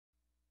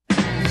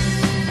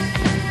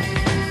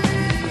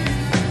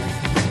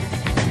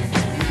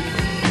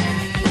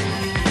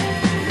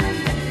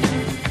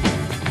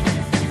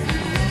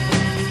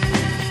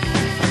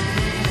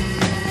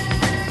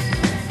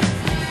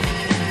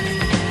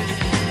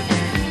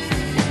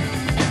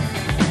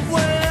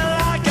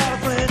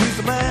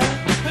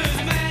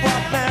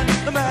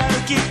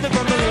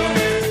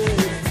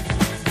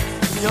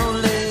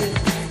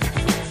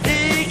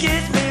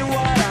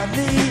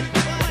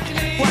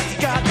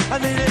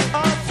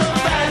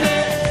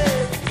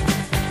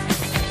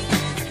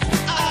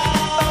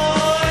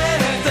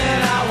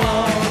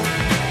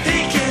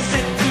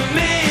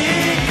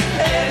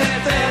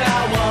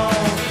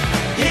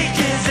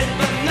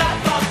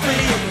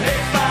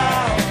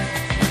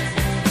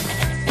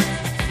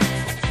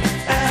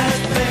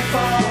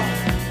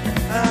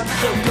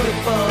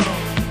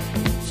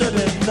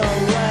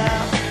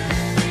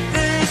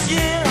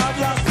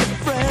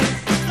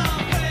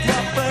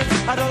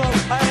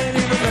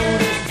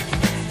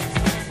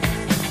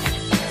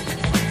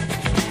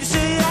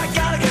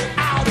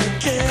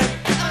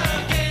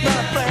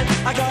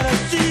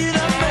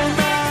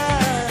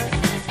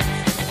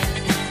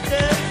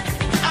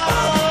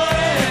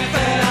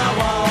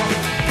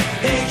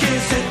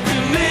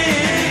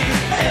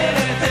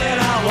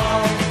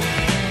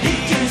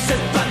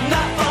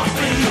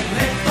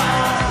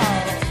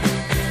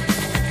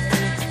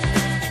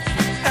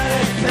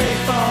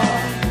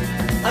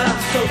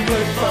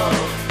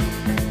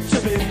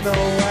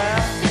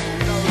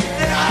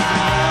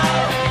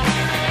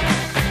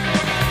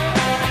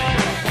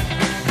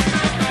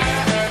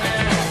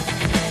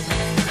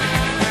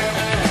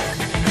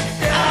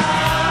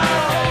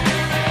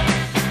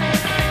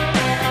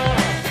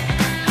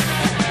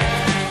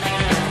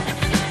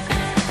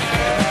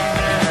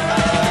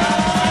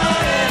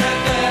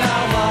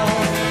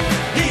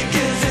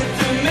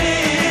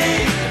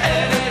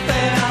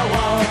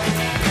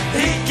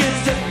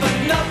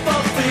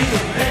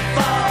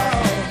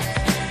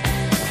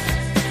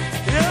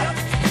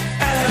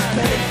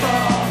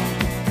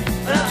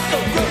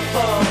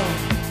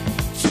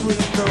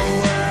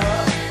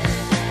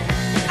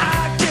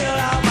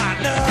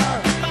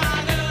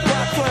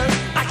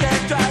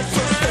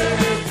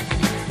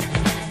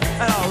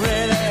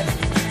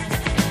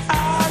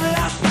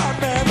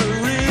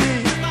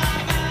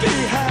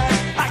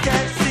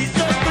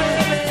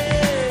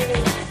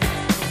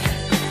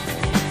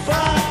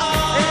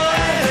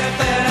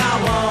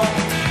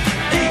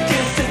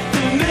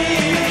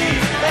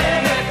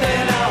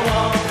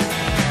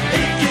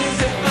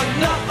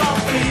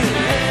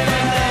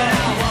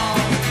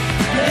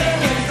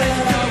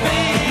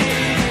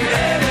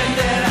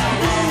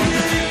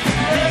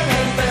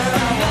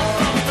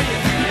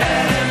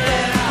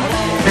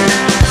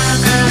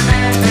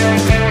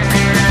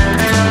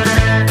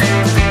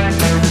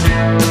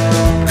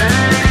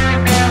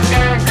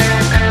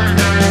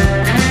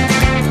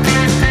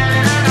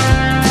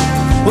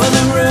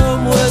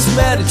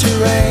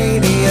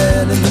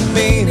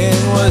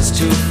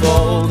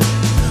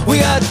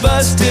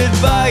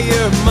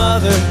your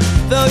mother,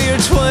 though you're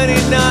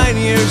 29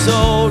 years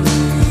old.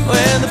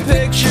 When the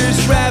picture's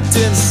wrapped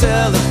in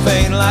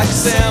cellophane like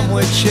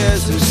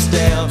sandwiches or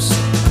stamps.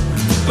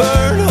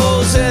 Burn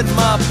holes in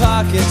my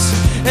pockets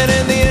and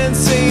in the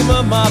inseam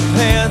of my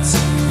pants.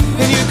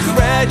 And your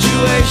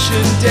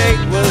graduation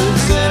date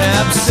was an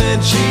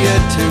absentia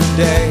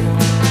today.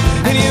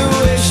 And you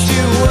wished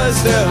you was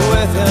there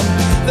with him,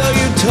 though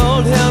you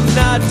told him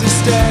not to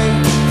stay.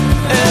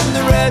 And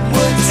the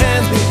redwoods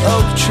and the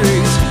oak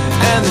trees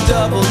and the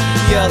double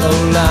yellow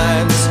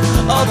lines,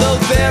 although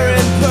they're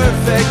in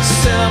perfect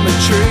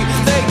symmetry,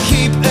 they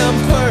keep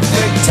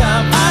imperfect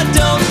time. I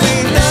don't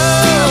mean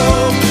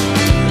no,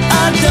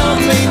 I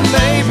don't mean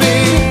maybe,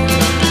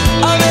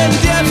 I'm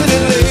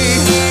indefinitely,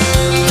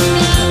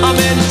 I'm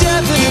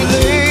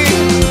indefinitely.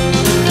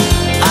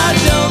 I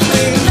don't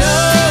mean no,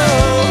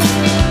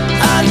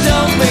 I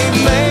don't mean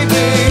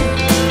maybe,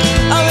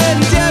 I'm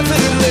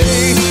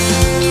indefinitely,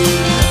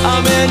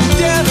 I'm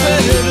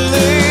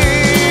indefinitely.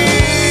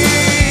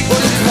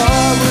 Well, the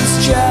car was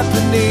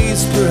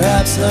Japanese,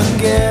 perhaps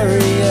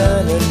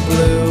Hungarian and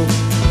blue,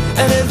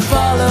 and it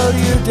followed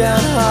you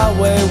down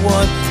Highway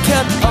 1,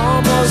 kept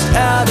almost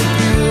out of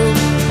view.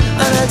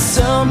 And it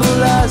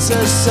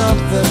symbolizes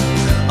something,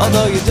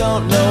 although you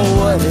don't know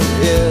what it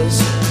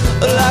is.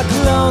 Like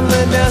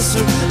loneliness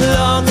or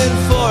longing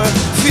for a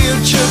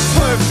future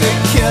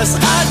perfect kiss.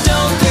 I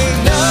don't mean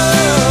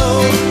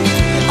no,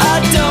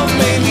 I don't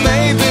mean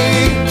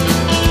maybe,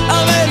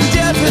 I'm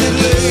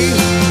indefinitely,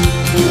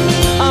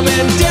 I'm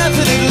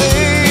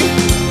indefinitely.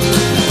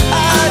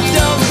 I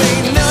don't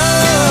mean no,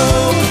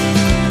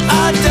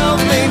 I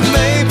don't mean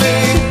maybe,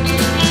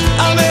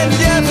 I'm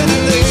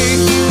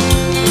indefinitely,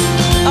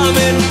 I'm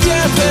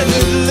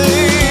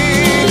indefinitely.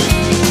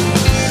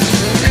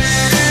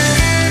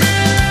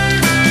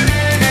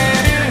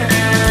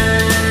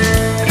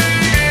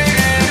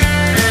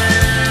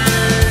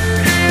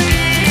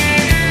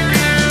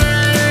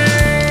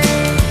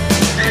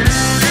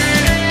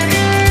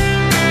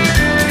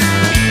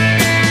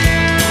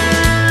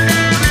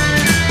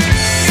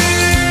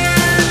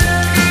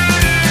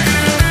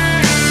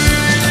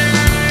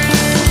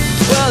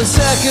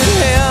 Second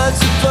hand's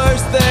the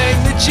first thing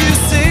that you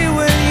see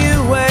when you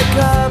wake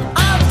up.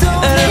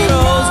 And it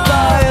rolls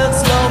by in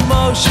slow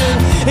motion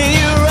and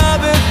you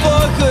rub it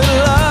for good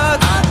luck.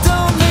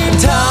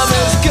 Time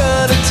is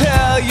gonna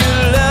tell you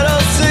little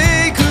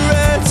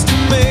secrets to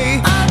me.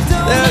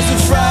 There's a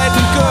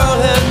frightened girl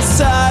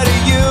inside of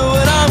you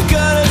and I'm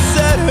gonna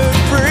set her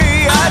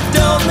free. I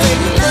don't mean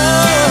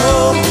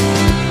no,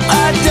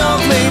 I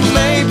don't mean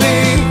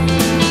maybe,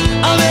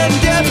 I'm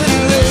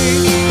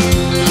indefinitely,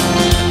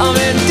 I'm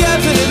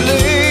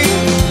indefinitely.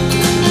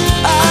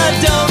 I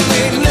don't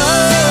mean no,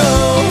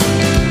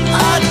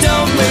 I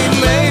don't mean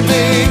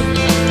maybe,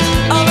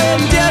 I'm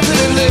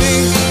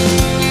indefinitely,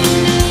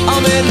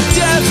 I'm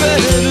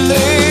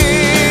indefinitely.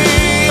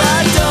 I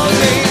don't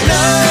mean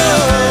no,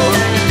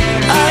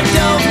 I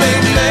don't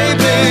mean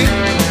maybe,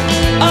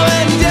 I'm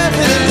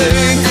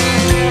indefinitely,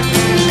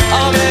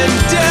 I'm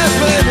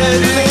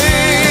indefinitely.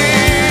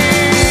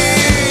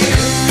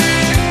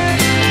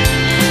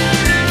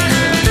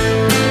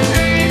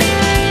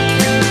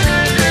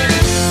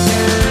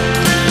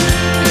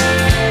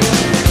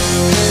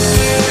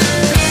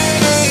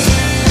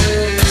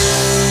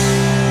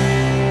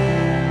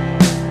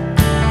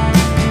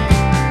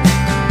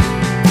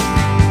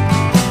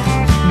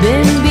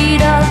 Been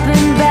beat up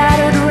and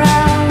battered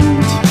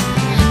around,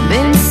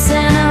 been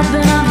sent up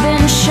and I've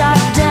been shot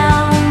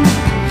down.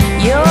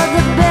 You're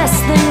the best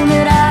thing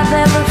that I've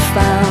ever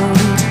found.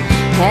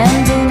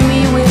 Handle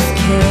me with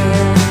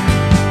care.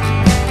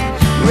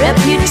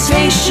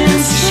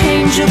 Reputation's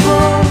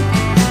changeable,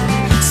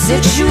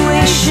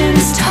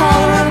 situations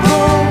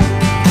tolerable.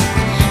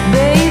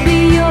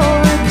 Baby,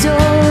 you're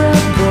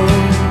adorable.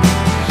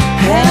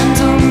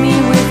 Handle me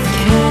with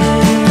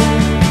care.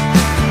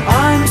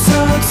 I'm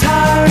so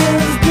tired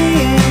of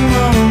being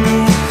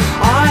lonely.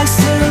 I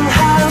still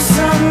have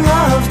some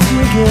love to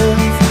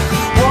give.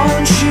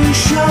 Won't you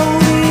show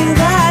me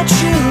that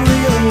you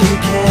really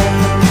care?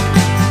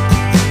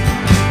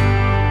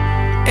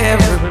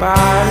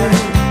 Everybody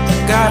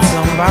got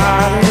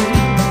somebody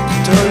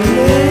to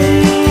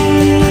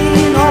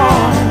lean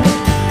on.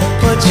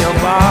 Put your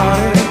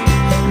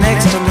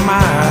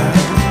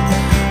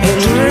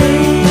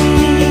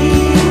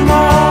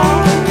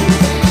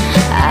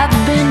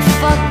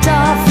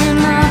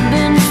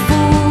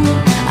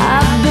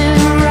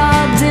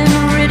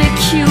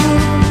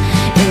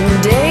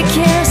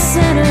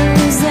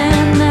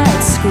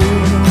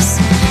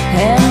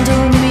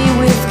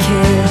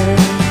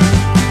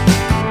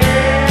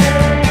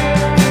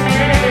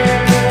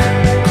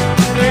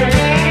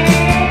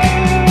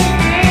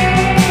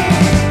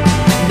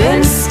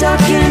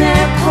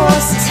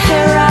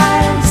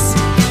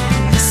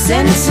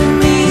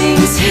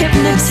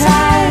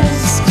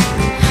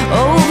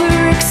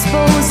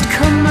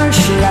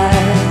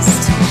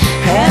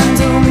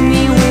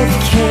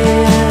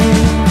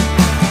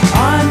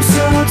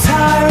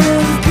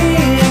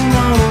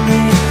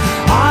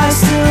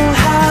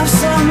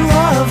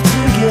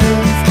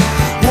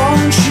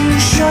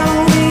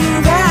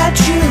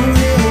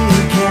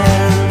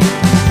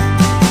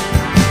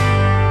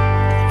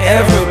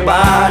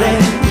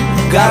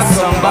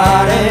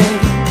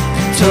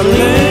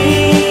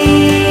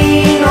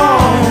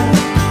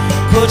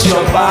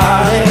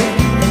body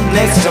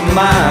next to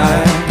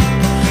mine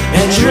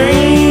and dream